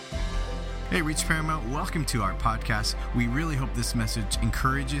Hey, Reach Paramount, welcome to our podcast. We really hope this message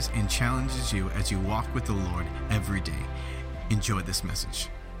encourages and challenges you as you walk with the Lord every day. Enjoy this message.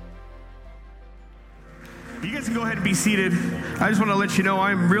 You guys can go ahead and be seated. I just want to let you know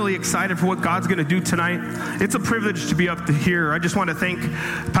I'm really excited for what God's going to do tonight. It's a privilege to be up to here. I just want to thank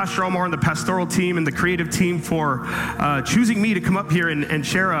Pastor Omar and the pastoral team and the creative team for choosing me to come up here and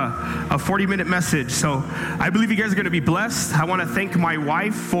share a 40-minute message. So I believe you guys are going to be blessed. I want to thank my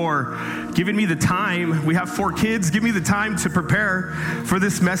wife for giving me the time. We have 4 kids. Give me the time to prepare for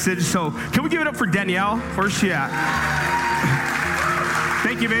this message. So can we give it up for Danielle? Where's she at?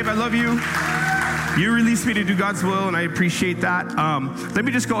 Thank you, babe. I love you. You released me to do God's will, and I appreciate that. Let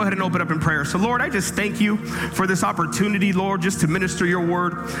me just go ahead and open up in prayer. So, Lord, I just thank you for this opportunity, Lord, just to minister your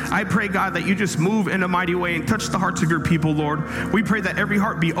word. I pray, God, that you just move in a mighty way and touch the hearts of your people, Lord. We pray that every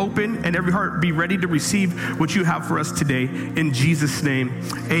heart be open and every heart be ready to receive what you have for us today. In Jesus' name,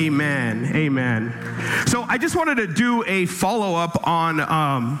 amen. Amen. So I just wanted to do a follow-up on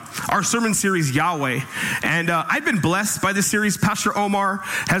our sermon series, Yahweh. And I've been blessed by this series. Pastor Omar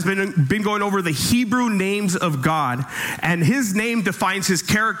has been going over the Hebrew names of God, and his name defines his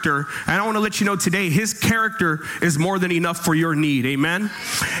character. And I want to let you know today, his character is more than enough for your need. Amen.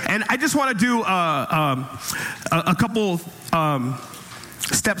 And I just want to do a couple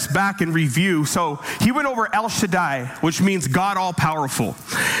steps back and review. So he went over El Shaddai, which means God all-powerful.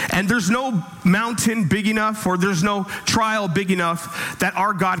 And there's no mountain big enough, or there's no trial big enough that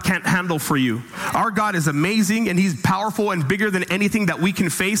our God can't handle for you. Our God is amazing, and he's powerful and bigger than anything that we can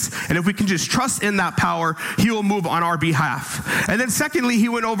face. And if we can just trust in that power, he will move on our behalf. And then secondly, he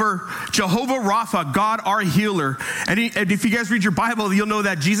went over Jehovah Rapha, God our healer. And if you guys read your Bible, you'll know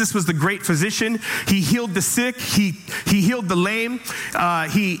that Jesus was the great physician. He healed the sick. He healed the lame.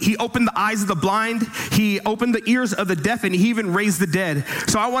 He opened the eyes of the blind. He opened the ears of the deaf, and he even raised the dead.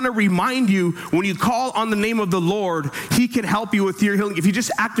 So I want to remind you, when you call on the name of the Lord, he can help you with your healing. If you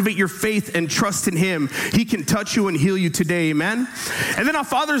just activate your faith and trust in him, he can touch you and heal you today. Amen. And then on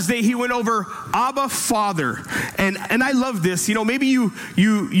Father's Day, he went over Abba Father. And I love this. You know, maybe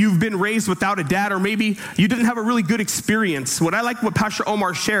you've been raised without a dad, or maybe you didn't have a really good experience. What I like what Pastor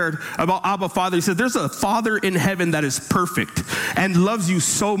Omar shared about Abba Father, he said there's a Father in heaven that is perfect and loves you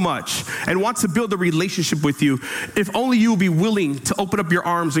so much and wants to build a relationship with you. If only you will be willing to open up your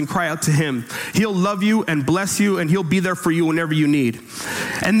arms and cry out to him. He'll love you and bless you, and he'll be there for you whenever you need.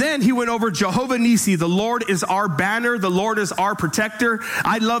 And then he went over Jehovah Nissi. The Lord is our banner. The Lord is our protector.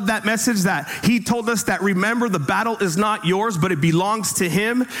 I love that message that he told us that, remember, the battle is not yours, but it belongs to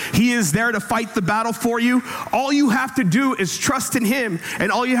him. He is there to fight the battle for you. All you have to do is trust in him,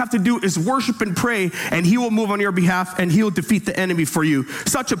 and all you have to do is worship and pray, and he will move on your behalf, and he'll defeat the enemy for you.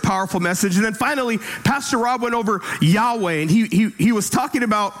 Such a powerful message. And then finally, Pastor Rob went over Yahweh, and he was talking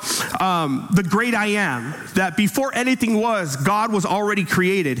about the great I am, that before anything was, God was already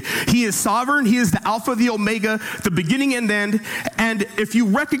created. He is sovereign. He is the Alpha, the Omega, the beginning and end. And if you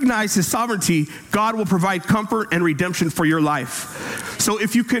recognize his sovereignty, God will provide comfort and redemption for your life. So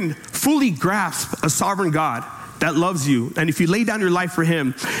if you can fully grasp a sovereign God that loves you, and if you lay down your life for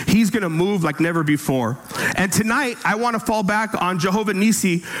him, he's going to move like never before. And tonight, I want to fall back on Jehovah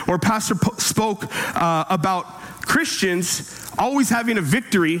Nissi, where Pastor spoke about Christians always having a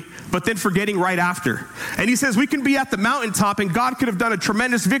victory, but then forgetting right after. And he says we can be at the mountaintop, and God could have done a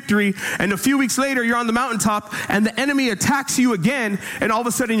tremendous victory, and a few weeks later you're on the mountaintop and the enemy attacks you again, and all of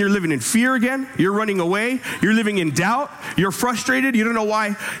a sudden you're living in fear again, you're running away, you're living in doubt, you're frustrated, you don't know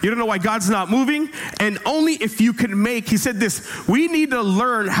why God's not moving. And only if you can make, he said this, we need to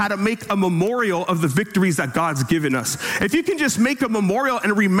learn how to make a memorial of the victories that God's given us. If you can just make a memorial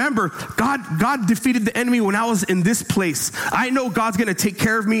and remember, God defeated the enemy when I was in this place. I know God's going to take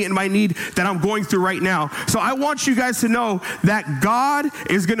care of me in my need that I'm going through right now. So I want you guys to know that God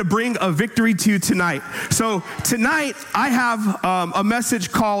is going to bring a victory to you tonight. So tonight I have a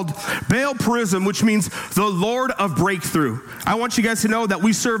message called Baal Perizim, which means the Lord of Breakthrough. I want you guys to know that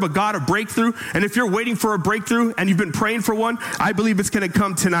we serve a God of breakthrough. And if you're waiting for a breakthrough and you've been praying for one, I believe it's going to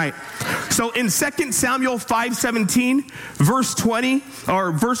come tonight. So in 2 Samuel 5:17, verse 20,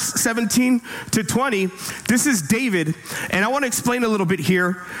 or verse 17 to 20, this is David. And I want to explain a little bit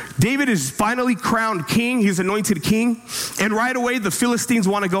here. David is finally crowned king. He's anointed king. And right away, the Philistines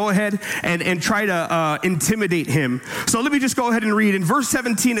want to go ahead and try to intimidate him. So let me just go ahead and read. In verse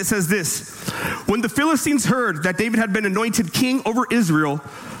 17, it says this. When the Philistines heard that David had been anointed king over Israel,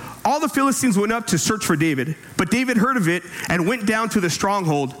 all the Philistines went up to search for David. But David heard of it and went down to the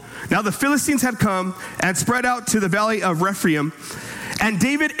stronghold. Now the Philistines had come and spread out to the valley of Rephaim. And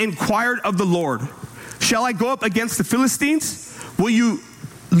David inquired of the Lord, shall I go up against the Philistines? Will you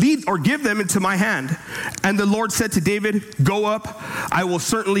lead or give them into my hand. And the Lord said to David, go up, I will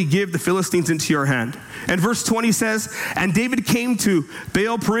certainly give the Philistines into your hand. And verse 20 says, and David came to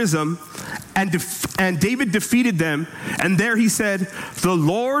Baal Perazim, and David defeated them. And there he said, the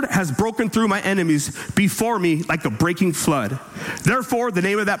Lord has broken through my enemies before me like a breaking flood. Therefore, the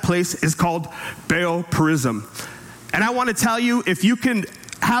name of that place is called Baal Perazim. And I want to tell you, if you can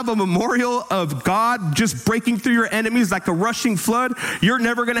have a memorial of God just breaking through your enemies like a rushing flood, you're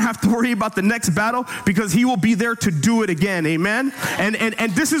never going to have to worry about the next battle, because he will be there to do it again. Amen.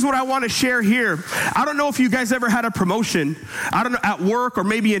 And this is what I want to share here. I don't know if you guys ever had a promotion. I don't know, at work or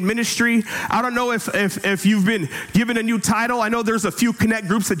maybe in ministry. I don't know if you've been given a new title. I know there's a few connect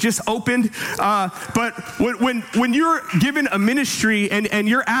groups that just opened. But when you're given a ministry and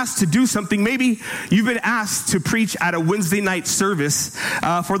you're asked to do something, maybe you've been asked to preach at a Wednesday night service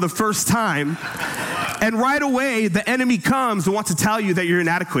for the first time, and right away the enemy comes and wants to tell you that you're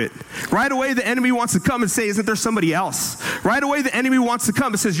inadequate. Right away the enemy wants to come and say, isn't there somebody else? Right away the enemy wants to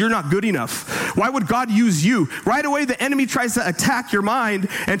come and says, you're not good enough. Why would God use you? Right away the enemy tries to attack your mind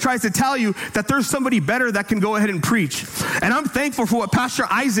and tries to tell you that there's somebody better that can go ahead and preach. And I'm thankful for what Pastor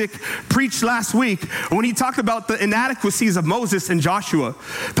Isaac preached last week when he talked about the inadequacies of Moses and Joshua.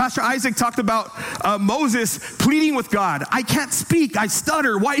 Pastor Isaac talked about Moses pleading with God. I can't speak, I stutter.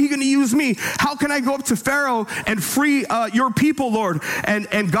 Why are you going to use me? How can I go up to Pharaoh and free your people, Lord?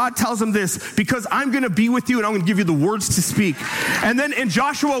 And God tells him this, because I'm going to be with you and I'm going to give you the words to speak. And then in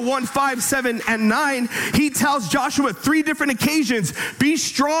Joshua 1, 5, 7, and 9, he tells Joshua 3 different occasions, be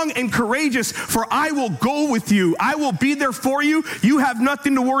strong and courageous, for I will go with you. I will be there for you. You have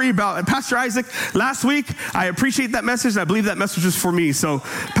nothing to worry about. And Pastor Isaac, last week, I appreciate that message. I believe that message was for me. So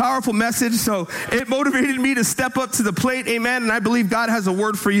powerful message. So it motivated me to step up to the plate. Amen. And I believe God has a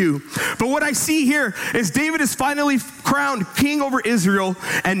word for you. But what I see here is David is finally crowned king over Israel,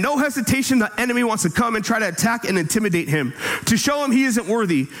 and no hesitation the enemy wants to come and try to attack and intimidate him, to show him he isn't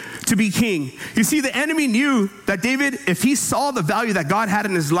worthy to be king. You see, the enemy knew that David, if he saw the value that God had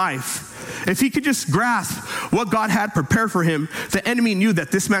in his life, if he could just grasp what God had prepared for him, the enemy knew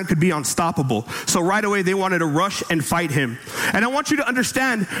that this man could be unstoppable. So right away, they wanted to rush and fight him. And I want you to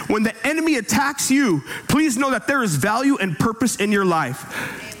understand, when the enemy attacks you, please know that there is value and purpose in your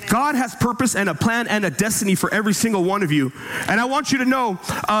life. God has purpose and a plan and a destiny for every single one of you. And I want you to know,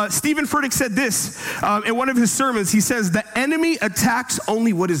 Stephen Furtick said this in one of his sermons. He says, the enemy attacks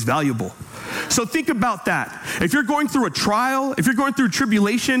only what is valuable. So think about that. If you're going through a trial, if you're going through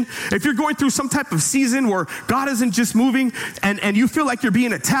tribulation, if you're going through some type of season where God isn't just moving and you feel like you're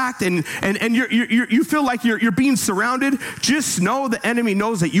being attacked and you feel like you're being surrounded, just know the enemy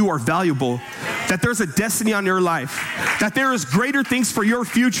knows that you are valuable, that there's a destiny on your life, that there is greater things for your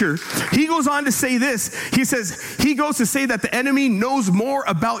future. He goes on to say this. He says, he goes to say that the enemy knows more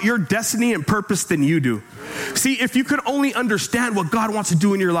about your destiny and purpose than you do. See, if you could only understand what God wants to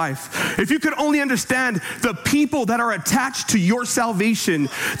do in your life, if you could only understand the people that are attached to your salvation,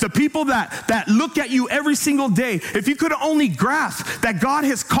 the people that look at you every single day, if you could only grasp that God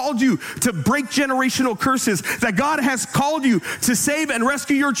has called you to break generational curses, that God has called you to save and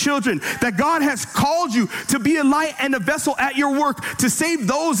rescue your children, that God has called you to be a light and a vessel at your work, to save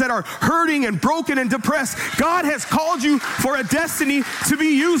those that are hurting and broken and depressed. God has called you for a destiny to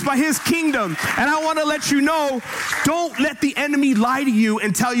be used by his kingdom. And I want to let you know, don't let the enemy lie to you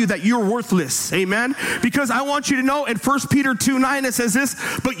and tell you that you're worthless. Amen. Because I want you to know in 1 Peter 2:9 it says this,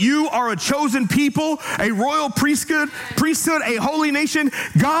 but you are a chosen people, a royal priesthood, a holy nation,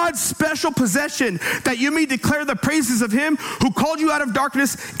 God's special possession, that you may declare the praises of him who called you out of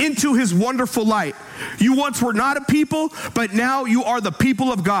darkness into his wonderful light. You once were not a people, but now you are the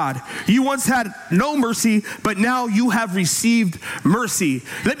people of God. You once had no mercy, but now you have received mercy.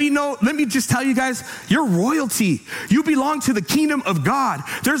 Let me just tell you guys, you're royalty. You belong to the kingdom of God.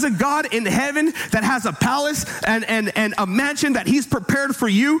 There's a God in heaven that has a palace and a mansion that he's prepared for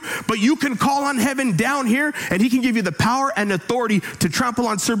you, but you can call on heaven down here and he can give you the power and authority to trample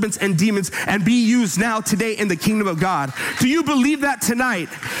on serpents and demons and be used now today in the kingdom of God. Do you believe that tonight?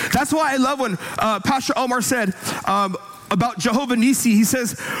 That's why I love when Pastor Omar said about Jehovah Nissi. He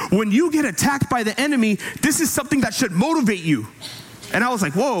says, when you get attacked by the enemy, this is something that should motivate you. And I was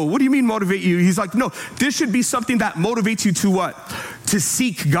like, whoa, what do you mean motivate you? He's like, no, this should be something that motivates you to what? To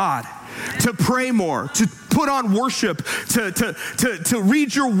seek God, to pray more, to put put on worship, to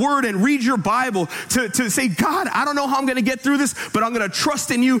read your word and read your Bible, to say, God, I don't know how I'm going to get through this, but I'm going to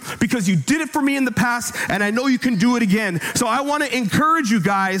trust in you because you did it for me in the past, and I know you can do it again. So I want to encourage you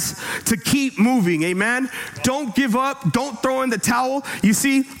guys to keep moving, amen? Don't give up. Don't throw in the towel. You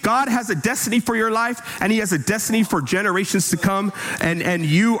see, God has a destiny for your life, and he has a destiny for generations to come, and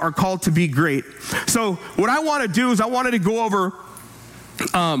you are called to be great. So what I want to do is I wanted to go over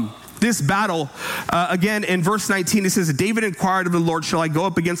this battle. Again, in verse 19, it says, David inquired of the Lord, shall I go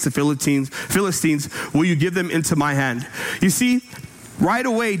up against the Philistines? Will you give them into my hand? You see, right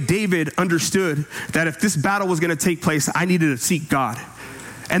away, David understood that if this battle was going to take place, I needed to seek God.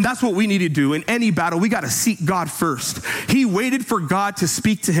 And that's what we need to do. In any battle, we got to seek God first. He waited for God to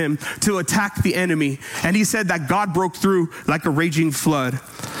speak to him to attack the enemy. And he said that God broke through like a raging flood.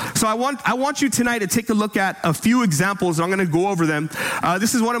 So I want you tonight to take a look at a few examples. I'm going to go over them.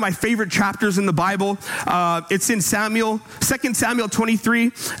 This is one of my favorite chapters in the Bible. It's in 2 Samuel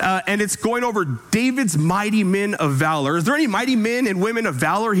 23. And it's going over David's mighty men of valor. Is there any mighty men and women of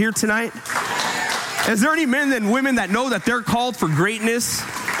valor here tonight? Is there any men and women that know that they're called for greatness?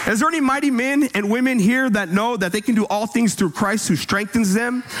 Is there any mighty men and women here that know that they can do all things through Christ who strengthens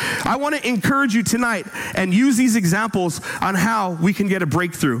them? I want to encourage you tonight and use these examples on how we can get a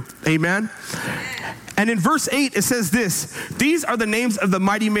breakthrough. Amen? And in verse 8, it says this, these are the names of the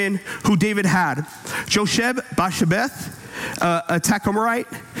mighty men who David had. Josheb-Basshebeth, a Tachomite.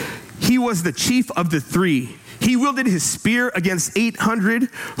 He was the chief of the three. He wielded his spear against 800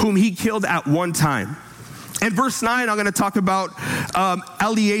 whom he killed at one time. In verse 9, I'm going to talk about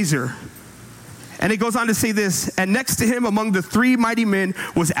Eleazar. And it goes on to say this, and next to him among the three mighty men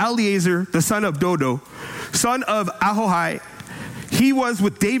was Eleazar, the son of Dodo, son of Ahohai. He was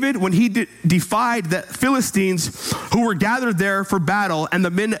with David when he defied the Philistines who were gathered there for battle, and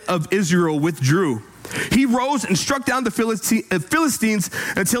the men of Israel withdrew. He rose and struck down the Philistines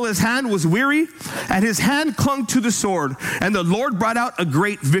until his hand was weary, and his hand clung to the sword, and the Lord brought out a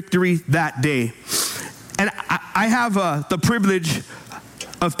great victory that day. And I have the privilege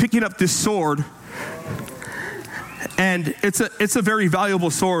of picking up this sword, and it's a very valuable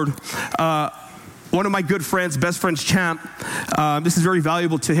sword. One of my good friends, best friends, Champ, this is very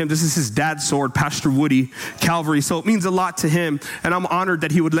valuable to him. This is his dad's sword, Pastor Woody, Calvary. So it means a lot to him, and I'm honored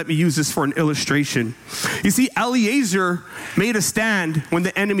that he would let me use this for an illustration. You see, Eleazar made a stand when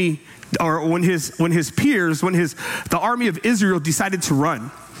the enemy, or when his peers, the army of Israel decided to run.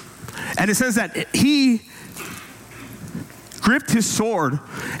 And it says that he gripped his sword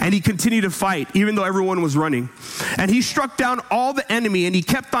and he continued to fight even though everyone was running. And he struck down all the enemy, and he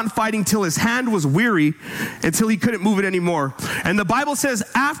kept on fighting till his hand was weary, until he couldn't move it anymore. And the Bible says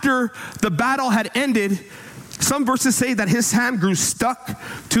after the battle had ended, some verses say that his hand grew stuck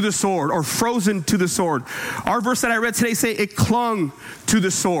to the sword or frozen to the sword. Our verse that I read today say it clung to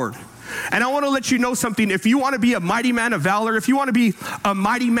the sword. And I want to let you know something. If you want to be a mighty man of valor, if you want to be a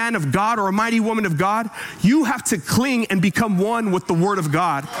mighty man of God or a mighty woman of God, you have to cling and become one with the Word of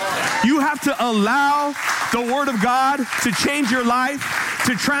God. You have to allow the Word of God to change your life,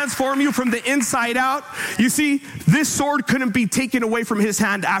 to transform you from the inside out. You see, this sword couldn't be taken away from his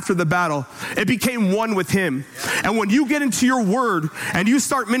hand after the battle. It became one with him. And when you get into your Word and you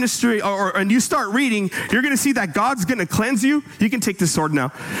start ministry and you start reading, you're going to see that God's going to cleanse you. You can take this sword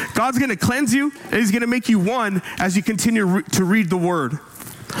now. God's going to cleanse you, and he's going to make you one as you continue to read the Word.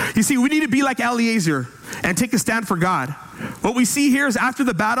 You see, we need to be like Eleazar and take a stand for God. What we see here is after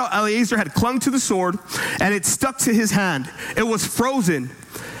the battle, Eleazar had clung to the sword, and it stuck to his hand. It was frozen.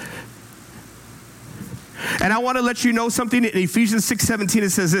 And I want to let you know something. In Ephesians 6:17,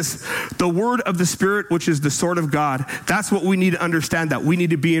 it says this, the word of the Spirit, which is the sword of God. That's what we need to understand, that we need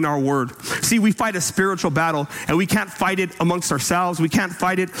to be in our word. See, we fight a spiritual battle, and we can't fight it amongst ourselves. We can't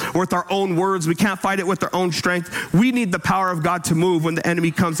fight it with our own words. We can't fight it with our own strength. We need the power of God to move when the enemy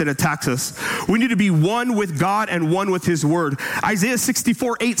comes and attacks us. We need to be one with God and one with his word. Isaiah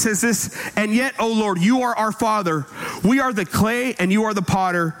 64:8 says this, and yet, O Lord, you are our Father. We are the clay and you are the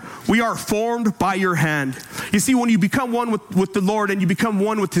potter. We are formed by your hand. You see, when you become one with the Lord and you become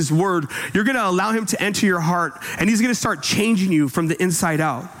one with his word, you're going to allow him to enter your heart, and he's going to start changing you from the inside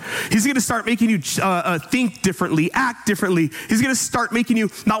out. He's going to start making you think differently, act differently. He's going to start making you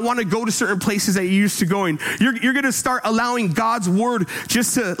not want to go to certain places that you used to going. You're going to start allowing God's word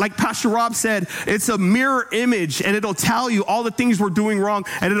just to, like Pastor Rob said, it's a mirror image, and it'll tell you all the things we're doing wrong,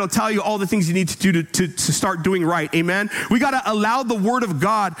 and it'll tell you all the things you need to do to start doing right. Amen? We got to allow the word of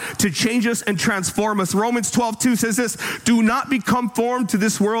God to change us and transform us. Romans 12:2 says this, do not be conformed to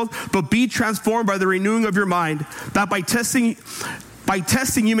this world, but be transformed by the renewing of your mind, that by by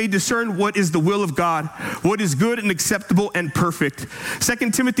testing you may discern what is the will of God, what is good and acceptable and perfect.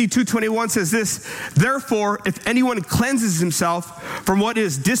 2 Timothy 2:21 says this, therefore, if anyone cleanses himself from what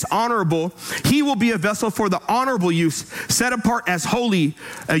is dishonorable, he will be a vessel for the honorable use, set apart as holy,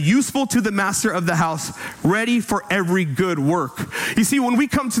 useful to the master of the house, ready for every good work. You see, when we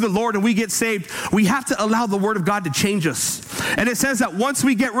come to the Lord and we get saved, we have to allow the word of God to change us. And it says that once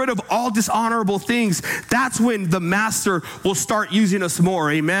we get rid of all dishonorable things, that's when the master will start using us more.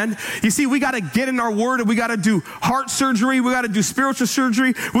 Amen. You see, we got to get in our word, and we got to do heart surgery. We got to do spiritual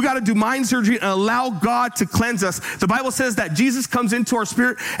surgery. We got to do mind surgery and allow God to cleanse us. The Bible says that Jesus comes into our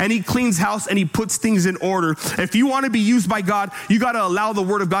spirit and he cleans house and he puts things in order. If you want to be used by God, you got to allow the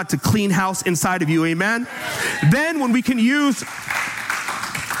word of God to clean house inside of you. Amen. Then we can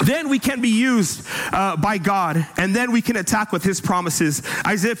be used by God, and then we can attack with his promises.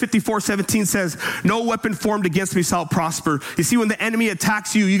 Isaiah 54:17 says, no weapon formed against me shall prosper. You see, when the enemy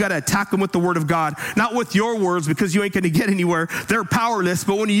attacks you, you got to attack them with the word of God, not with your words, because you ain't going to get anywhere. They're powerless.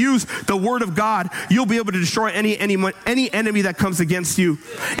 But when you use the word of God, you'll be able to destroy any enemy that comes against you.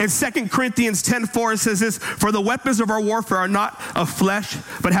 In 2 Corinthians 10:4, it says this, for the weapons of our warfare are not of flesh,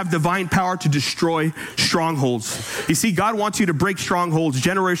 but have divine power to destroy strongholds. You see, God wants you to break strongholds,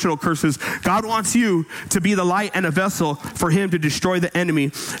 generational curses. God wants you to be the light and a vessel for him to destroy the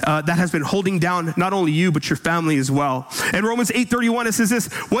enemy that has been holding down not only you, but your family as well. In Romans 8:31, it says this,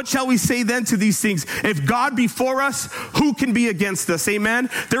 what shall we say then to these things? If God be for us, who can be against us? Amen.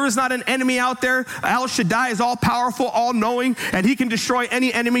 There is not an enemy out there. El Shaddai is all powerful, all knowing, and he can destroy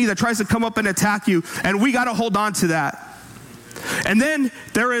any enemy that tries to come up and attack you. And we got to hold on to that. And then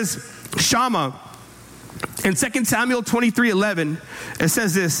there is Shammah. In 2 Samuel 23:11, it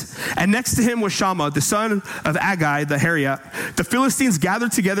says this, and next to him was Shammah, the son of Agag the Hariite. The Philistines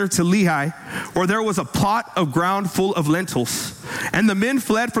gathered together to Lehi, where there was a plot of ground full of lentils. And the men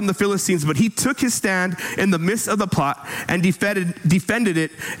fled from the Philistines, but he took his stand in the midst of the plot and defended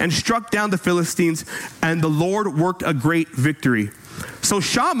it and struck down the Philistines, and the Lord worked a great victory. So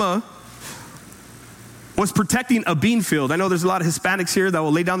Shammah was protecting a bean field. I know there's a lot of Hispanics here that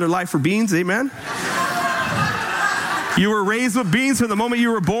will lay down their life for beans. Amen. You were raised with beans from the moment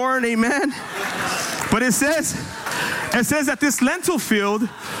you were born. Amen. But it says that this lentil field,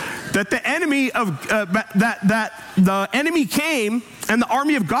 that the enemy the enemy came and the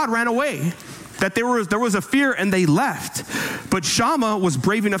army of God ran away. That there was a fear and they left. But Shammah was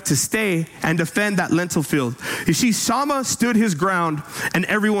brave enough to stay and defend that lentil field. You see, Shammah stood his ground and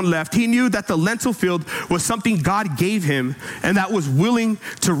everyone left. He knew that the lentil field was something God gave him and that was willing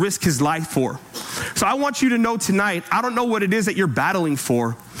to risk his life for. So I want you to know tonight, I don't know what it is that you're battling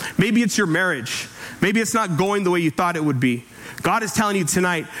for. Maybe it's your marriage. Maybe it's not going the way you thought it would be. God is telling you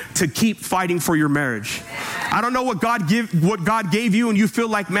tonight to keep fighting for your marriage. I don't know what God gave you and you feel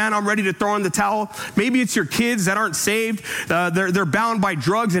like, man, I'm ready to throw in the towel. Maybe it's your kids that aren't saved. They're bound by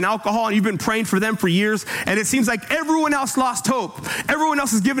drugs and alcohol, and you've been praying for them for years, and it seems like everyone else lost hope. Everyone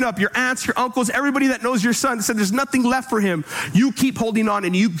else has given up. Your aunts, your uncles, everybody that knows your son said there's nothing left for him. You keep holding on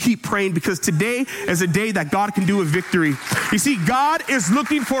and you keep praying, because today is a day that God can do a victory. You see, God is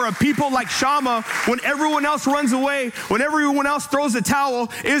looking for a people like Shammah. When everyone else runs away, when everyone else throws the towel,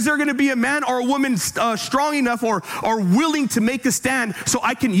 is there going to be a man or a woman strong enough or willing to make a stand so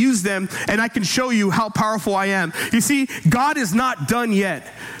I can use them and I can show you how powerful I am? You see, God is not done yet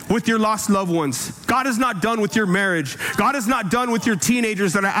with your lost loved ones. God is not done with your marriage. God is not done with your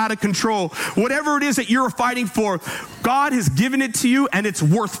teenagers that are out of control. Whatever it is that you're fighting for, God has given it to you and it's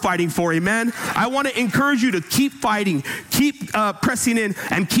worth fighting for. Amen. I want to encourage you to keep fighting, keep pressing in,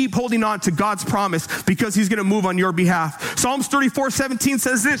 and keep holding on to God's promise, because he's going to move on your behalf. Psalms 34:17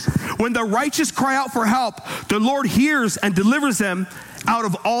 says this, when the righteous cry out for help, the Lord hears and delivers them out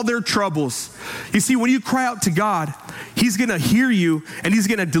of all their troubles. You see, when you cry out to God, he's going to hear you and he's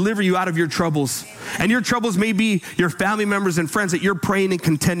going to deliver you out of your troubles. And your troubles may be your family members and friends that you're praying and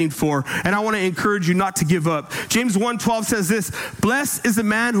contending for. And I want to encourage you not to give up. James 1:12 says this, blessed is the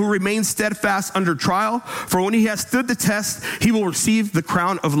man who remains steadfast under trial, for when he has stood the test, he will receive the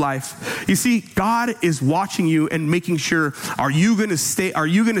crown of life. You see, God is watching you and making sure, are you going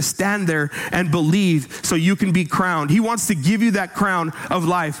to stand there and believe so you can be crowned? He wants to give you that crown of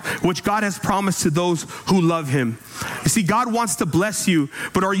life, which God has promised to those who love him. You see, God wants to bless you,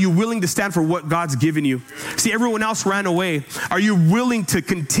 but are you willing to stand for what God's given you? See, everyone else ran away. Are you willing to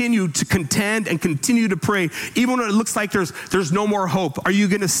continue to contend and continue to pray, even when it looks like there's no more hope? Are you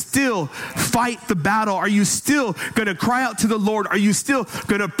going to still fight the battle? Are you still going to cry out to the Lord? Are you still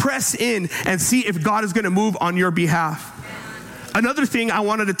going to press in and see if God is going to move on your behalf? Another thing I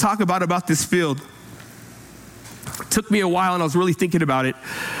wanted to talk about this field Took me a while, and I was really thinking about it.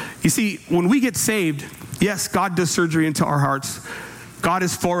 You see, when we get saved, yes, God does surgery into our hearts. God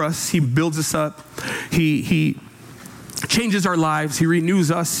is for us. He builds us up. He changes our lives. He renews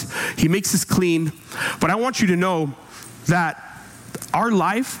us. He makes us clean. But I want you to know that our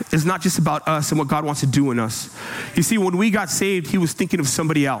life is not just about us and what God wants to do in us. You see, when we got saved, he was thinking of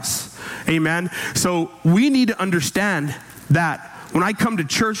somebody else. Amen? So we need to understand that when I come to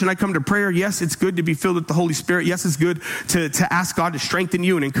church and I come to prayer, yes, it's good to be filled with the Holy Spirit. Yes, it's good to ask God to strengthen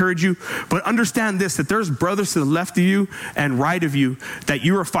you and encourage you. But understand this, that there's brothers to the left of you and right of you that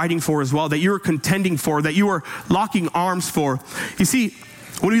you are fighting for as well, that you are contending for, that you are locking arms for. You see,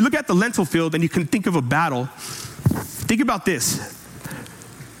 when we look at the lentil field and you can think of a battle, think about this.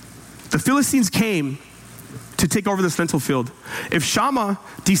 The Philistines came to take over this lentil field. If Shammah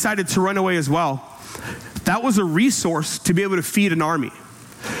decided to run away as well, that was a resource to be able to feed an army.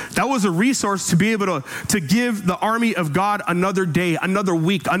 That was a resource to be able to give the army of God another day, another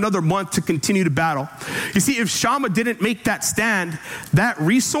week, another month to continue to battle. You see, if Shammah didn't make that stand, that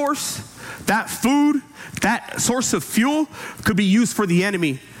resource, that food, that source of fuel could be used for the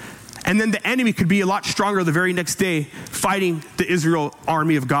enemy. And then the enemy could be a lot stronger the very next day fighting the Israel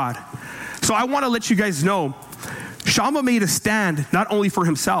army of God. So I want to let you guys know, Shammah made a stand not only for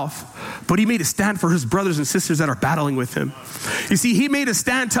himself, but he made a stand for his brothers and sisters that are battling with him. You see, he made a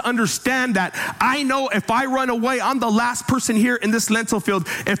stand to understand that I know if I run away, I'm the last person here in this lentil field.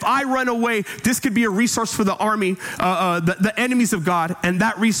 If I run away, this could be a resource for the army, the enemies of God, and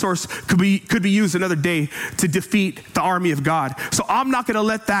that resource could be used another day to defeat the army of God. So I'm not going to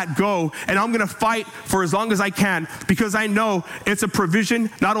let that go, and I'm going to fight for as long as I can, because I know it's a provision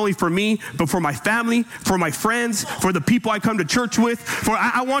not only for me, but for my family, for my friends, for the people I come to church with.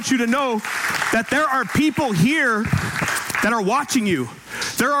 I want you to know that there are people here that are watching you.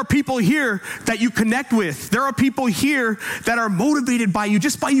 There are people here that you connect with. There are people here that are motivated by you,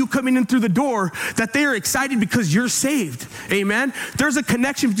 just by you coming in through the door, that they are excited because you're saved. Amen? There's a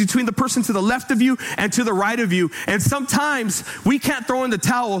connection between the person to the left of you and to the right of you. And sometimes we can't throw in the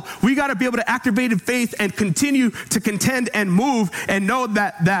towel. We got to be able to activate in faith and continue to contend and move and know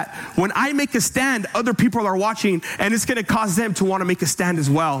that when I make a stand, other people are watching, and it's going to cause them to want to make a stand as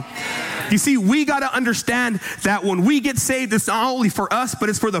well. You see, we got to understand that when we get saved, it's not only for us, but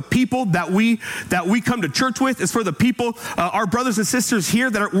it's for the people that we come to church with. It's for the people, our brothers and sisters here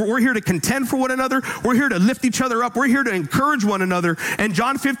we're here to contend for one another. We're here to lift each other up. We're here to encourage one another. And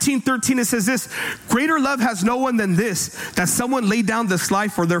John 15:13, it says this: greater love has no one than this, that someone laid down this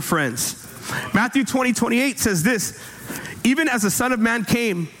life for their friends. Matthew 20:28 says this: even as the Son of Man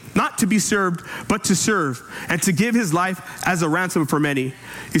came, not to be served, but to serve, and to give his life as a ransom for many.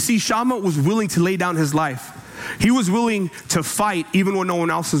 You see, Shammah was willing to lay down his life. He was willing to fight even when no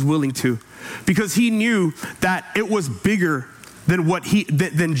one else was willing to, because he knew that it was bigger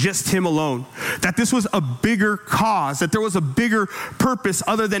than just him alone. That this was a bigger cause, that there was a bigger purpose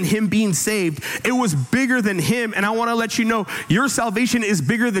other than him being saved. It was bigger than him, and I want to let you know, your salvation is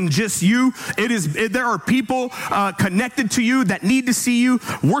bigger than just you. There are people connected to you that need to see you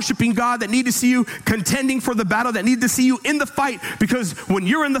worshiping God, that need to see you contending for the battle, that need to see you in the fight, because when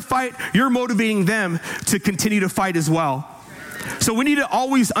you're in the fight, you're motivating them to continue to fight as well. So we need to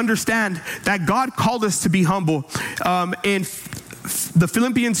always understand that God called us to be humble. In the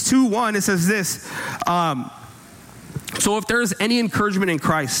Philippians 2:1, it says this: so if there is any encouragement in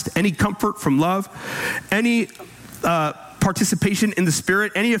Christ, any comfort from love, any participation in the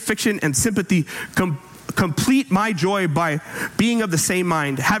Spirit, any affection and sympathy, complete my joy by being of the same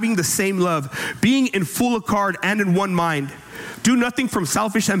mind, having the same love, being in full accord and in one mind. Do nothing from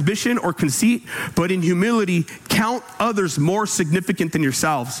selfish ambition or conceit, but in humility count others more significant than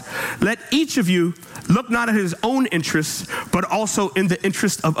yourselves. Let each of you look not at his own interests, but also in the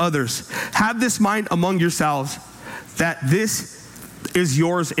interest of others. Have this mind among yourselves, that this is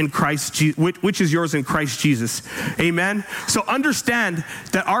yours in Christ, which is yours in Christ Jesus. Amen. So understand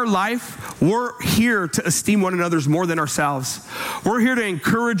that our life, we're here to esteem one another's more than ourselves. We're here to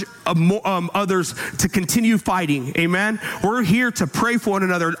encourage others to continue fighting. Amen. We're here to pray for one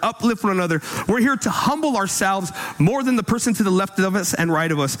another and uplift one another. We're here to humble ourselves more than the person to the left of us and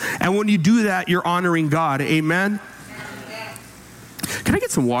right of us. And when you do that, you're honoring God. Amen. Can I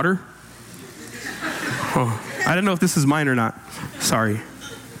get some water? Oh, I don't know if this is mine or not. Sorry.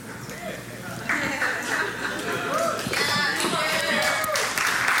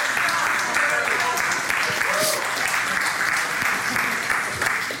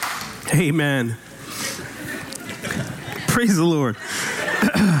 Amen. Praise the Lord.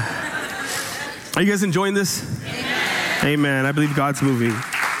 Are you guys enjoying this? Amen. I believe God's moving.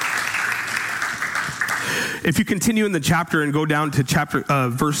 If you continue in the chapter and go down to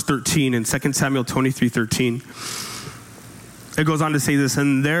verse 13 in 2 Samuel 23:13, it goes on to say this,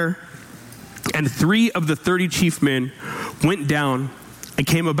 and 3 of the 30 chief men went down and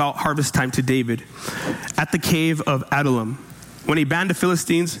came about harvest time to David at the cave of Adullam, when a band of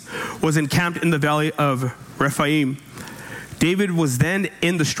Philistines was encamped in the valley of Rephaim. David was then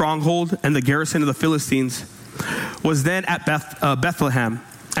in the stronghold, and the garrison of the Philistines was then at Bethlehem.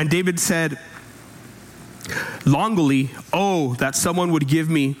 And David said, longingly, oh, that someone would give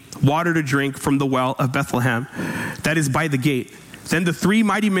me water to drink from the well of Bethlehem, that is by the gate. Then the 3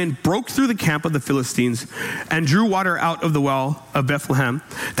 mighty men broke through the camp of the Philistines and drew water out of the well of Bethlehem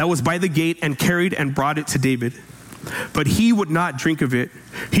that was by the gate, and carried and brought it to David. But he would not drink of it.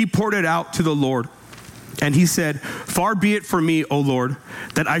 He poured it out to the Lord. And he said, far be it from me, O Lord,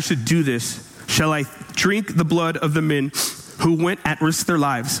 that I should do this. Shall I drink the blood of the men who went at risk their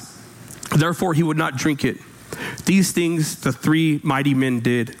lives? Therefore he would not drink it. These things the 3 mighty men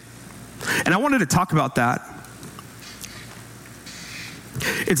did. And I wanted to talk about that.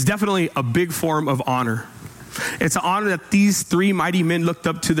 It's definitely a big form of honor. It's an honor that these 3 mighty men looked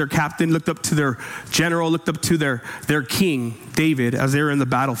up to their captain, looked up to their general, looked up to their king, David, as they were in the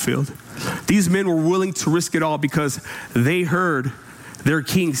battlefield. These men were willing to risk it all because they heard their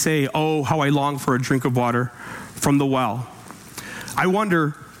king say, oh, how I long for a drink of water from the well. I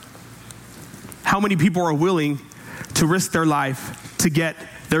wonder how many people are willing to risk their life to get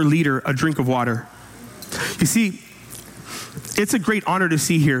their leader a drink of water. You see, it's a great honor to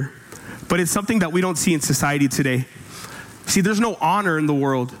see here, but it's something that we don't see in society today. See, there's no honor in the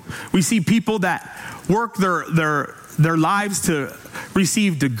world. We see people that work their lives to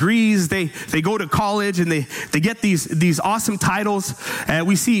receive degrees. They go to college and they get these awesome titles.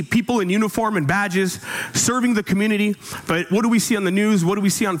 We see people in uniform and badges serving the community. But what do we see on the news? What do we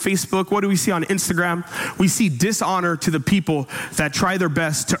see on Facebook? What do we see on Instagram? We see dishonor to the people that try their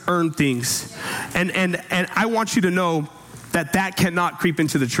best to earn things. And I want you to know that cannot creep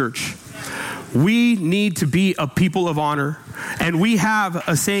into the church. We need to be a people of honor. And we have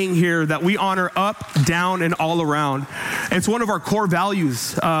a saying here that we honor up, down, and all around. It's one of our core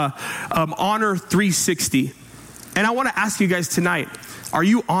values, honor 360. And I want to ask you guys tonight, are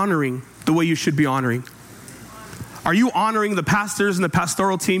you honoring the way you should be honoring? Are you honoring the pastors and the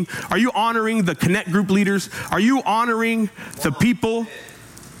pastoral team? Are you honoring the connect group leaders? Are you honoring the people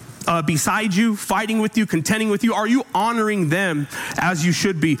beside you, fighting with you, contending with you? Are you honoring them as you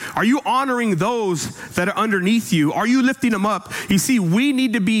should be? Are you honoring those that are underneath you? Are you lifting them up? You see, we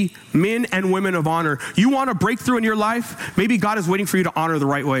need to be men and women of honor. You want a breakthrough in your life? Maybe God is waiting for you to honor the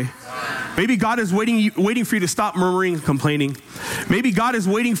right way. Maybe God is waiting for you to stop murmuring and complaining. Maybe God is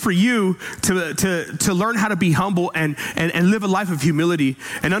waiting for you to learn how to be humble and live a life of humility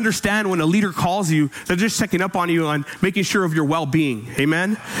and understand when a leader calls you, they're just checking up on you and making sure of your well-being.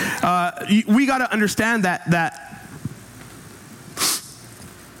 Amen? We got to understand that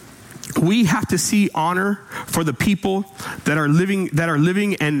we have to see honor for the people that are living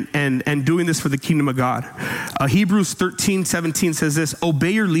and doing this for the kingdom of God. Hebrews 13:17 says this: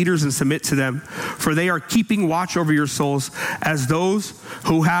 obey your leaders and submit to them, for they are keeping watch over your souls as those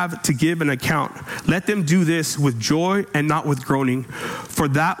who have to give an account. Let them do this with joy and not with groaning, for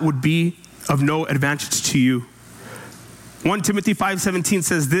that would be of no advantage to you. 1 Timothy 5:17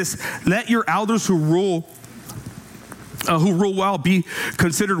 says this: let your elders who rule well be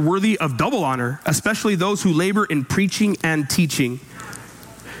considered worthy of double honor, especially those who labor in preaching and teaching.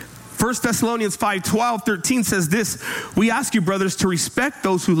 1 Thessalonians 5:12-13 says this: we ask you, brothers, to respect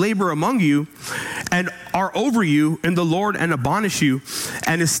those who labor among you and are over you in the Lord and admonish you,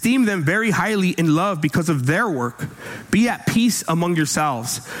 and esteem them very highly in love because of their work. Be at peace among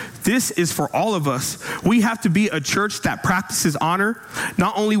yourselves. This is for all of us. We have to be a church that practices honor,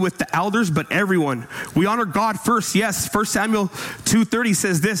 not only with the elders, but everyone. We honor God first. Yes, 1 Samuel 2:30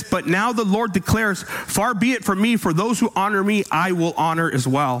 says this: but now the Lord declares, far be it from me, for those who honor me, I will honor as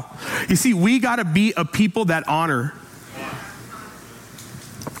well. You see, we got to be a people that honor.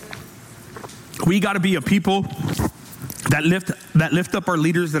 We got to be a people that lift up our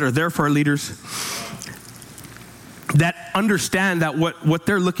leaders, that are there for our leaders, that understand that what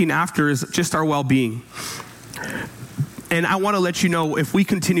they're looking after is just our well-being. And I want to let you know, if we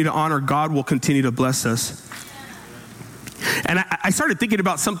continue to honor, God will continue to bless us. And I started thinking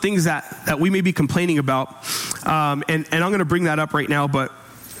about some things that we may be complaining about, and I'm going to bring that up right now, but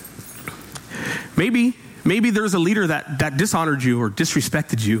maybe there's a leader that dishonored you or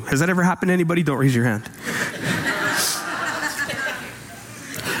disrespected you. Has that ever happened to anybody? Don't raise your hand.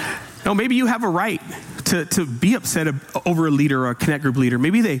 No, maybe you have a right to be upset over a leader or a connect group leader.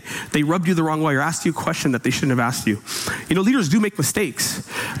 Maybe they rubbed you the wrong way or asked you a question that they shouldn't have asked you. You know, leaders do make mistakes.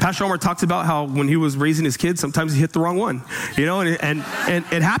 Pastor Omar talked about how when he was raising his kids, sometimes he hit the wrong one, you know, and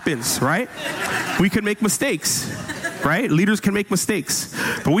it happens, right? We can make mistakes, right? Leaders can make mistakes,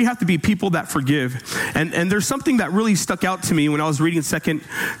 but we have to be people that forgive. And there's something that really stuck out to me when I was reading 2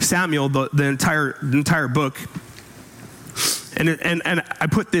 Samuel, the entire book. And I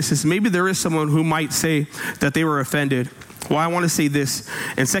put this as maybe there is someone who might say that they were offended. Well, I want to say this.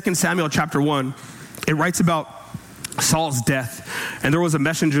 In 2 Samuel chapter 1, it writes about Saul's death. And there was a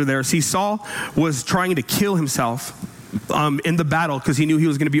messenger there. See, Saul was trying to kill himself in the battle because he knew he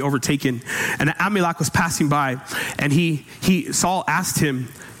was going to be overtaken. And Amalek was passing by. And Saul asked him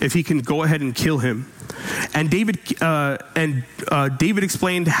if he can go ahead and kill him. And David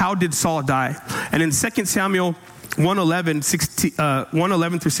explained, how did Saul die? And in 2 Samuel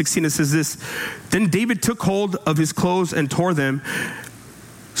 1:11 through 16, it says this: Then David took hold of his clothes and tore them.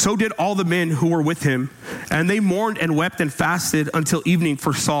 So did all the men who were with him. And they mourned and wept and fasted until evening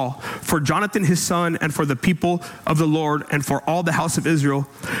for Saul, for Jonathan his son, and for the people of the Lord, and for all the house of Israel,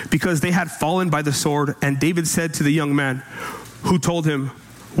 because they had fallen by the sword. And David said to the young man who told him,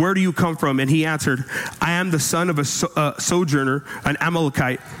 "Where do you come from?" And he answered, "I am the son of a sojourner, an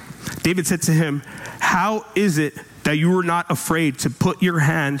Amalekite." David said to him, "How is it that you were not afraid to put your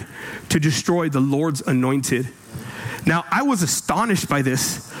hand to destroy the Lord's anointed?" Now, I was astonished by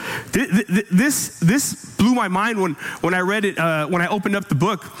this. This blew my mind when I read it, when I opened up the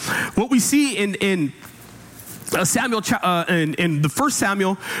book. What we see in Samuel, in the first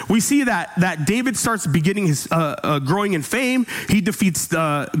Samuel, we see that David starts beginning his growing in fame. He defeats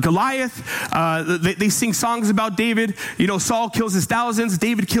Goliath. They sing songs about David. You know, Saul kills his thousands.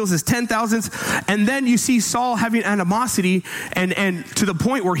 David kills his 10,000s. And then you see Saul having animosity and to the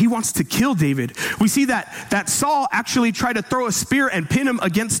point where he wants to kill David. We see that Saul actually tried to throw a spear and pin him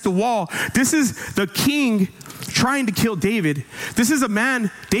against the wall. This is the king trying to kill David. This is a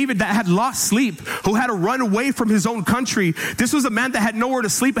man, David, that had lost sleep, who had to run away from his own country. This was a man that had nowhere to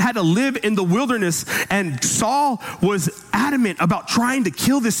sleep, had to live in the wilderness. And Saul was adamant about trying to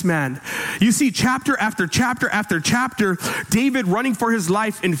kill this man. You see chapter after chapter after chapter, David running for his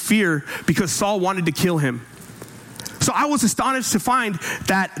life in fear because Saul wanted to kill him. So I was astonished to find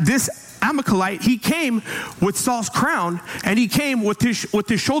that this Amalekite, he came with Saul's crown, and he came with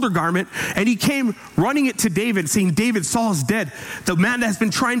his shoulder garment, and he came running it to David, saying, "David, Saul's dead. The man that has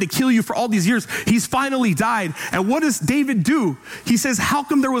been trying to kill you for all these years, he's finally died." And what does David do? He says, "How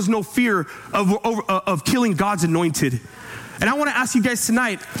come there was no fear of killing God's anointed?" And I want to ask you guys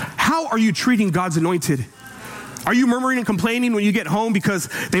tonight, how are you treating God's anointed? Are you murmuring and complaining when you get home because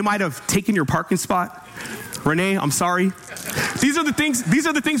they might have taken your parking spot? Renee, I'm sorry. These are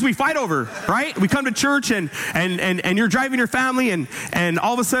the things we fight over, right? We come to church and you're driving your family and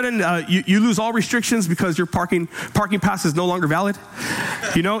all of a sudden you lose all restrictions because your parking pass is no longer valid,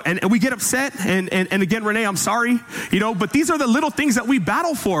 you know, and we get upset and again, Renee, I'm sorry, you know, but these are the little things that we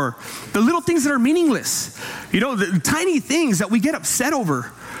battle for, the little things that are meaningless, you know, the tiny things that we get upset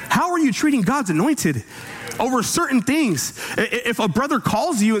over. How are you treating God's anointed? Over certain things. If a brother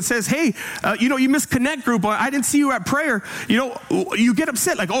calls you and says, "Hey, you know, you missed Connect Group. I didn't see you at prayer," you know, you get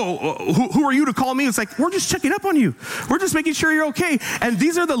upset like, "Oh, who are you to call me?" It's like, we're just checking up on you. We're just making sure you're okay. And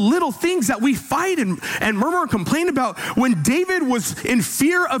these are the little things that we fight and murmur and complain about. When David was in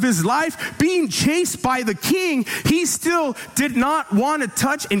fear of his life, being chased by the king, he still did not want to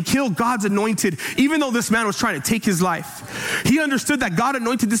touch and kill God's anointed, even though this man was trying to take his life. He understood that God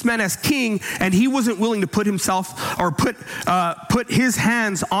anointed this man as king, and he wasn't willing to put himself or put his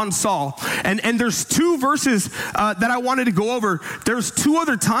hands on Saul. And there's two verses that I wanted to go over. There's two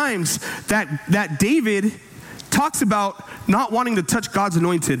other times that David talks about not wanting to touch God's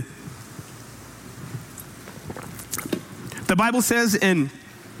anointed. The Bible says in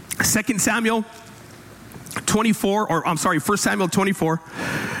 2 Samuel 24, or I'm sorry, 1 Samuel 24,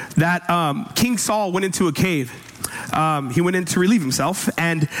 that King Saul went into a cave. He went in to relieve himself,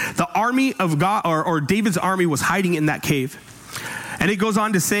 and the army of God, or David's army, was hiding in that cave. And it goes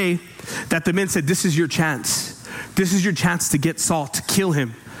on to say that the men said, "This is your chance. This is your chance to get Saul, to kill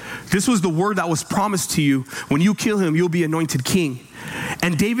him. This was the word that was promised to you. When you kill him, you'll be anointed king."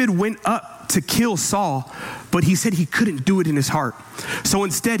 And David went up to kill Saul, but he said he couldn't do it in his heart. So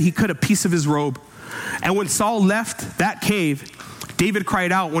instead, he cut a piece of his robe. And when Saul left that cave, David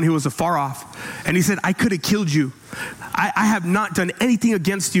cried out when he was afar off, and he said, I could have killed you. I have not done anything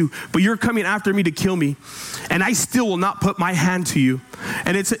against you, but you're coming after me to kill me, and I still will not put my hand to you.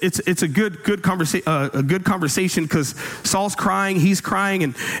 And it's a good conversation, because Saul's crying, he's crying,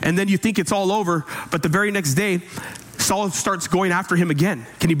 and then you think it's all over, but the very next day, Saul starts going after him again.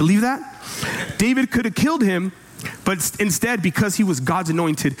 Can you believe that? David could have killed him, but instead, because he was God's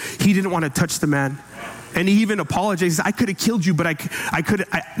anointed, he didn't want to touch the man. And he even apologizes. I could have killed you, but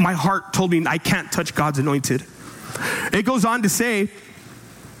my heart told me I can't touch God's anointed. It goes on to say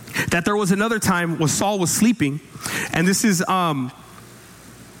that there was another time when Saul was sleeping, and this is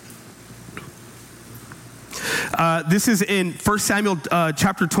in 1 Samuel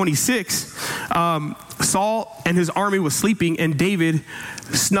chapter 26. Saul and his army was sleeping, and David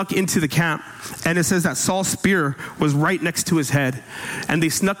snuck into the camp. And it says that Saul's spear was right next to his head. And they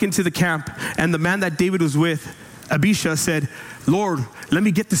snuck into the camp, and the man that David was with, Abishai, said, Lord, let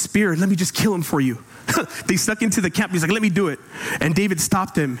me get the spear and let me just kill him for you. They snuck into the camp. He's like, let me do it. And David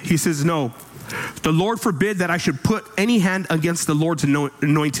stopped him. He says, no. The Lord forbid that I should put any hand against the Lord's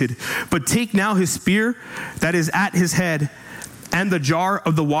anointed. But take now his spear that is at his head and the jar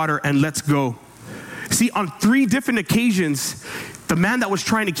of the water, and let's go. See, on 3 different occasions, the man that was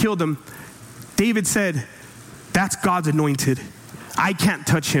trying to kill them, David said, that's God's anointed. I can't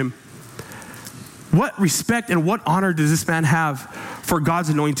touch him. What respect and what honor does this man have for God's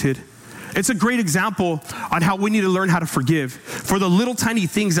anointed? It's a great example on how we need to learn how to forgive for the little tiny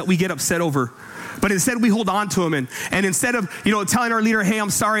things that we get upset over. But instead we hold on to them, and instead of telling our leader, hey, I'm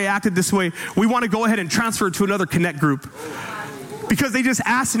sorry I acted this way, we want to go ahead and transfer it to another connect group. Because they just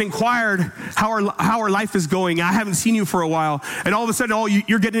asked and inquired how our life is going. I haven't seen you for a while. And all of a sudden,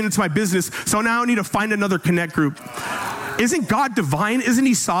 you're getting into my business, so now I need to find another connect group. Isn't God divine? Isn't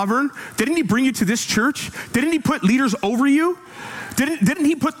he sovereign? Didn't he bring you to this church? Didn't he put leaders over you? Didn't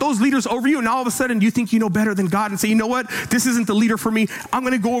he put those leaders over you? And all of a sudden you think you know better than God and say, you know what? This isn't the leader for me. I'm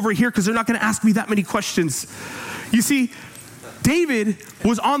going to go over here because they're not going to ask me that many questions. You see, David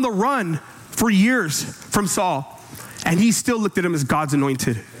was on the run for years from Saul, and he still looked at him as God's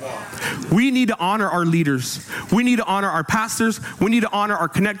anointed. We need to honor our leaders. We need to honor our pastors. We need to honor our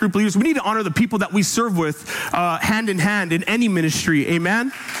connect group leaders. We need to honor the people that we serve with hand in hand in any ministry.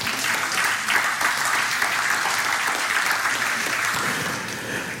 Amen?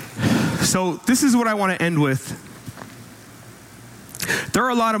 So this is what I want to end with. There are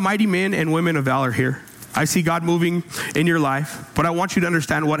a lot of mighty men and women of valor here. I see God moving in your life, but I want you to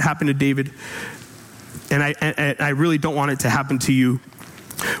understand what happened to David. And I really don't want it to happen to you.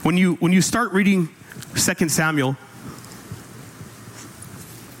 When you start reading 2 Samuel,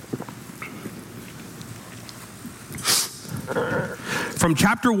 from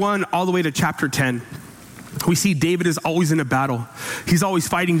chapter 1 all the way to chapter 10, we see David is always in a battle. He's always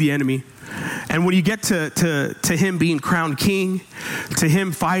fighting the enemy. And when you get to him being crowned king, to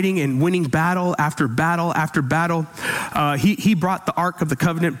him fighting and winning battle after battle after battle, he brought the Ark of the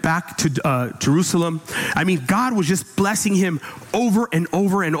Covenant back to Jerusalem. I mean, God was just blessing him over and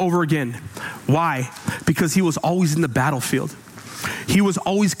over and over again. Why? Because he was always in the battlefield. He was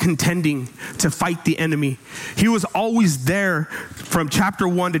always contending to fight the enemy. He was always there from chapter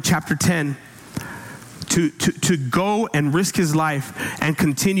 1 to chapter 10 to go and risk his life and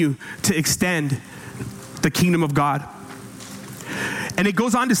continue to extend the kingdom of God. And it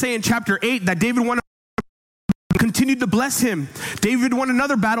goes on to say in chapter 8 that David continued to bless him. David won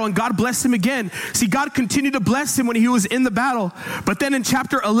another battle and God blessed him again. See, God continued to bless him when he was in the battle. But then in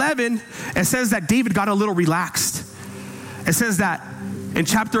chapter 11, it says that David got a little relaxed. It says that in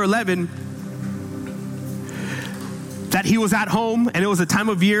chapter 11, that he was at home, and it was a time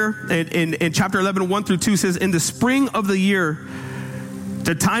of year. In chapter 11, 1 through 2 says, in the spring of the year,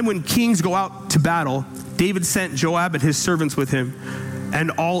 the time when kings go out to battle, David sent Joab and his servants with him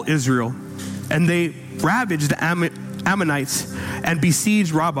and all Israel. And they ravaged the Ammonites and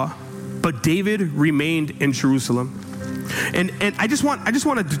besieged Rabbah. But David remained in Jerusalem. And I just want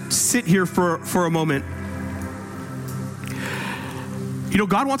to sit here for a moment.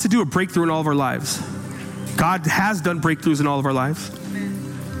 God wants to do a breakthrough in all of our lives. God has done breakthroughs in all of our lives.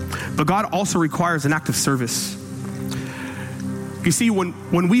 But God also requires an act of service. You see,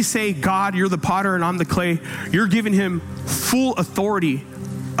 when we say, God, you're the potter and I'm the clay, you're giving him full authority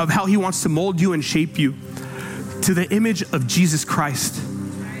of how he wants to mold you and shape you to the image of Jesus Christ.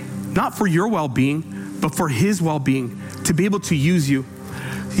 Not for your well-being, but for his well-being, to be able to use you.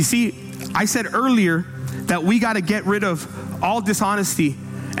 You see, I said earlier that we got to get rid of all dishonesty,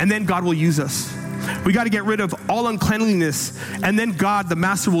 and then God will use us. We got to get rid of all uncleanliness, and then God, the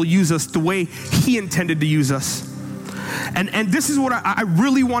master, will use us the way he intended to use us. And this is what I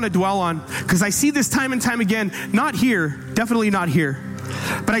really want to dwell on, because I see this time and time again, not here, definitely not here.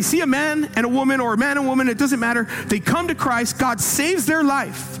 But I see a man and a woman, or a man and woman, it doesn't matter. They come to Christ. God saves their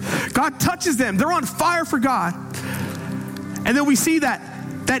life. God touches them. They're on fire for God. And then we see that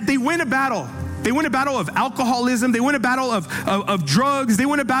they win a battle. They win a battle of alcoholism. They win a battle of drugs. They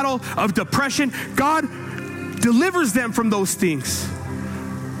win a battle of depression. God delivers them from those things.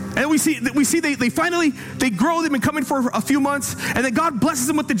 And we see they finally grow. They've been coming for a few months, and then God blesses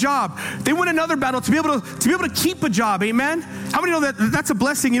them with the job. They win another battle to be able to keep a job. Amen. How many know that that's a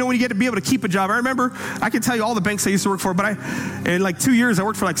blessing? When you get to be able to keep a job. I remember, I can tell you all the banks I used to work for, but in like 2 years I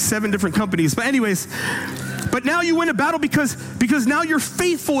worked for like 7 different companies. But anyways, but now you win a battle because now you're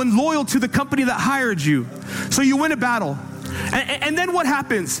faithful and loyal to the company that hired you. So you win a battle. And then what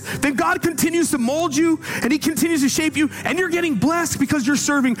happens? Then God continues to mold you, and he continues to shape you, and you're getting blessed because you're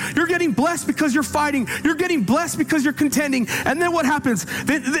serving. You're getting blessed because you're fighting. You're getting blessed because you're contending. And then what happens?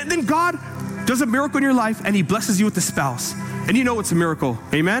 Then God does a miracle in your life, and he blesses you with a spouse. And you know it's a miracle.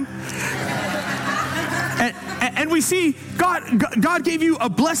 Amen? And we see God gave you a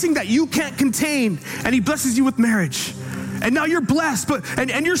blessing that you can't contain, and he blesses you with marriage. And now you're blessed,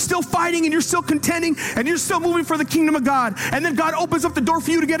 and you're still fighting, and you're still contending, and you're still moving for the kingdom of God. And then God opens up the door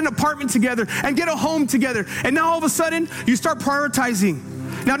for you to get an apartment together and get a home together. And now all of a sudden, you start prioritizing.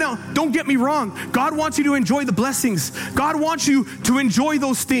 Now, don't get me wrong. God wants you to enjoy the blessings. God wants you to enjoy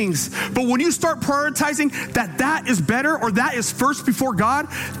those things. But when you start prioritizing that is better, or that is first before God,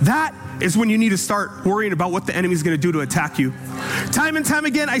 that is when you need to start worrying about what the enemy is going to do to attack you. Time and time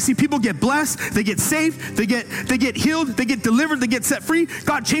again, I see people get blessed, they get saved, they get healed, they get delivered, they get set free.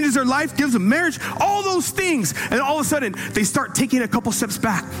 God changes their life, gives them marriage, all those things. And all of a sudden, they start taking a couple steps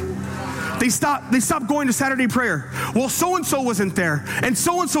back. They stop going to Saturday prayer. Well, so-and-so wasn't there, and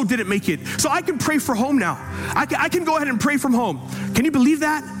so-and-so didn't make it. So I can pray for home now. I can go ahead and pray from home. Can you believe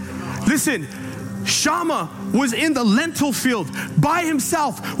that? Listen, Shammah was in the lentil field by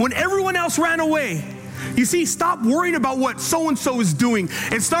himself when everyone else ran away. You see, stop worrying about what so-and-so is doing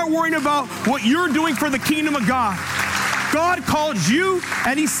and start worrying about what you're doing for the kingdom of God. God called you,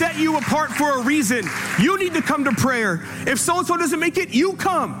 and he set you apart for a reason. You need to come to prayer. If so-and-so doesn't make it, you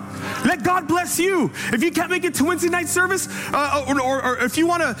come. Let God bless you. If you can't make it to Wednesday night service, or if you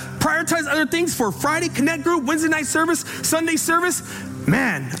want to prioritize other things for Friday Connect group, Wednesday night service, Sunday service,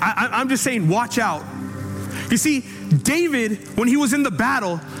 man, I'm just saying, watch out. You see, David, when he was in the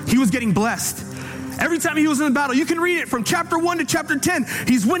battle, he was getting blessed. Every time he was in the battle, you can read it from chapter 1 to chapter 10.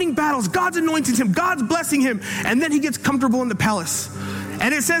 He's winning battles. God's anointing him. God's blessing him. And then he gets comfortable in the palace.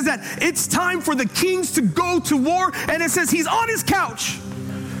 And it says that it's time for the kings to go to war. And it says he's on his couch.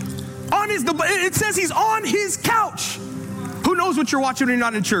 It says he's on his couch. Who knows what you're watching when you're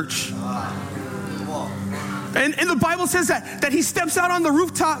not in church? And the Bible says that he steps out on the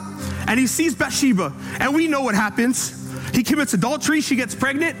rooftop and he sees Bathsheba. And we know what happens. He commits adultery, she gets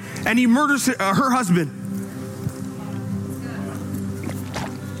pregnant, and he murders her husband.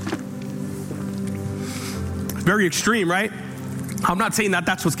 Very extreme, right? I'm not saying that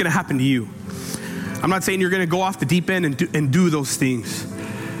that's what's going to happen to you. I'm not saying you're going to go off the deep end and do those things.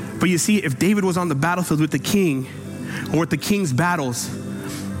 But you see, if David was on the battlefield with the king, or with the king's battles,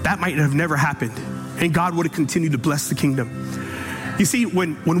 that might have never happened. And God would have continued to bless the kingdom. You see,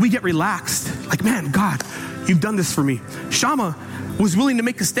 when we get relaxed, like, man, God, you've done this for me. Shammah was willing to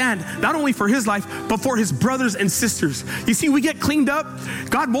make a stand, not only for his life, but for his brothers and sisters. You see, we get cleaned up.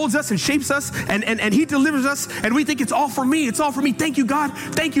 God molds us and shapes us, and he delivers us, and we think it's all for me. It's all for me. Thank you, God.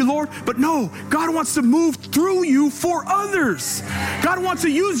 Thank you, Lord. But no, God wants to move through you for others. God wants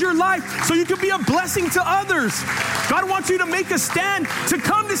to use your life so you can be a blessing to others. God wants you to make a stand to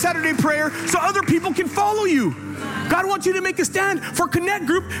come to Saturday prayer so other people can follow you. God wants you to make a stand for Connect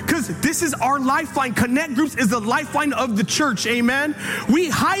Group, because this is our lifeline. Connect Groups is the lifeline of the church. Amen. We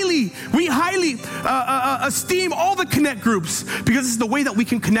highly esteem all the Connect Groups, because it's the way that we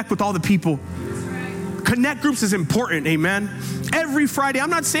can connect with all the people. Connect Groups is important. Amen. Every Friday. I'm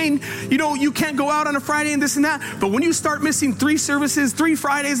not saying, you can't go out on a Friday and this and that, but when you start missing 3 services, 3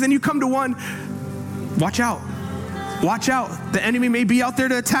 Fridays, then you come to one, watch out. Watch out. The enemy may be out there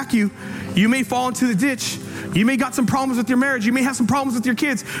to attack you. You may fall into the ditch. You may got some problems with your marriage. You may have some problems with your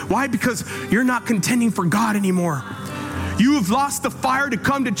kids. Why? Because you're not contending for God anymore. You have lost the fire to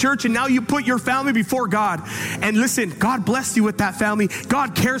come to church, and now you put your family before God. And listen, God blessed you with that family.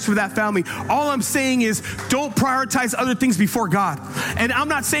 God cares for that family. All I'm saying is, don't prioritize other things before God. And I'm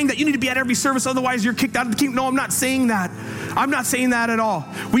not saying that you need to be at every service, otherwise you're kicked out of the kingdom. No, I'm not saying that. I'm not saying that at all.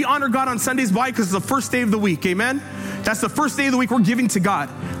 We honor God on Sundays. Why? Because it's the first day of the week. Amen. That's the first day of the week we're giving to God.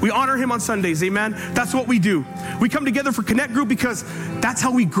 We honor him on Sundays, amen? That's what we do. We come together for Connect Group because that's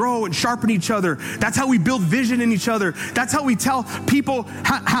how we grow and sharpen each other. That's how we build vision in each other. That's how we tell people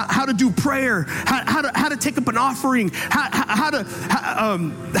how to do prayer, how to take up an offering, how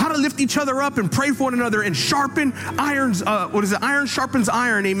to lift each other up and pray for one another and sharpen irons. Iron sharpens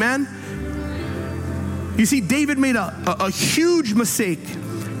iron, amen? You see, David made a huge mistake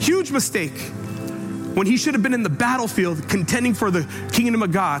when he should have been in the battlefield contending for the kingdom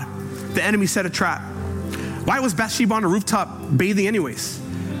of God. The enemy set a trap. Why was Bathsheba on the rooftop bathing anyways,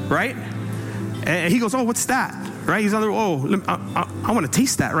 right? And he goes, oh, what's that, right? He's on there, I want to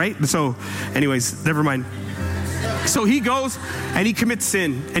taste that, right? So anyways, never mind. So he goes and he commits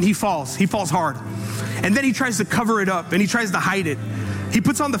sin and he falls hard. And then he tries to cover it up and he tries to hide it. He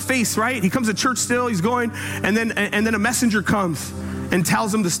puts on the face, right? He comes to church still, he's going, and then a messenger comes and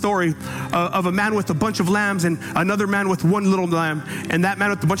tells him the story of a man with a bunch of lambs and another man with one little lamb. And that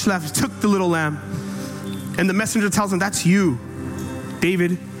man with the bunch of lambs took the little lamb. And the messenger tells him, that's you,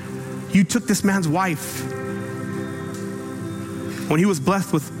 David. You took this man's wife when he was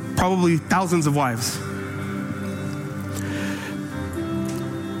blessed with probably thousands of wives.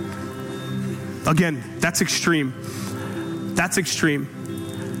 Again, that's extreme. That's extreme.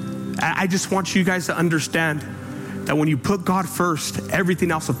 I just want you guys to understand that when you put God first,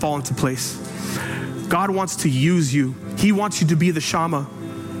 everything else will fall into place. God wants to use you. He wants you to be the Shammah.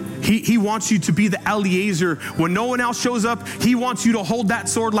 He wants you to be the Eliezer. When no one else shows up, he wants you to hold that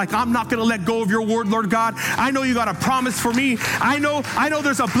sword like, I'm not going to let go of your word, Lord God. I know you got a promise for me. I know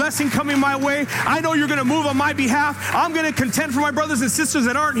there's a blessing coming my way. I know you're going to move on my behalf. I'm going to contend for my brothers and sisters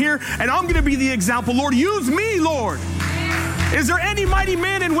that aren't here, and I'm going to be the example. Lord, use me, Lord. Is there any mighty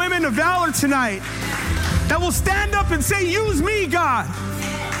men and women of valor tonight that will stand up and say, use me, God.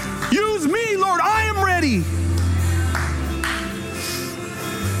 Use me, Lord. I am ready.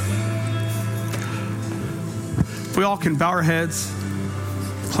 If we all can bow our heads,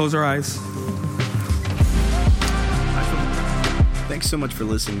 close our eyes. Thanks so much for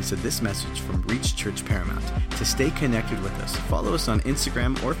listening to this message from Reach Church Paramount. To stay connected with us, follow us on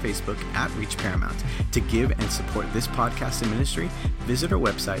Instagram or Facebook at Reach Paramount. To give and support this podcast and ministry, visit our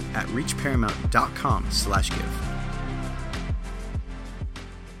website at reachparamount.com/give.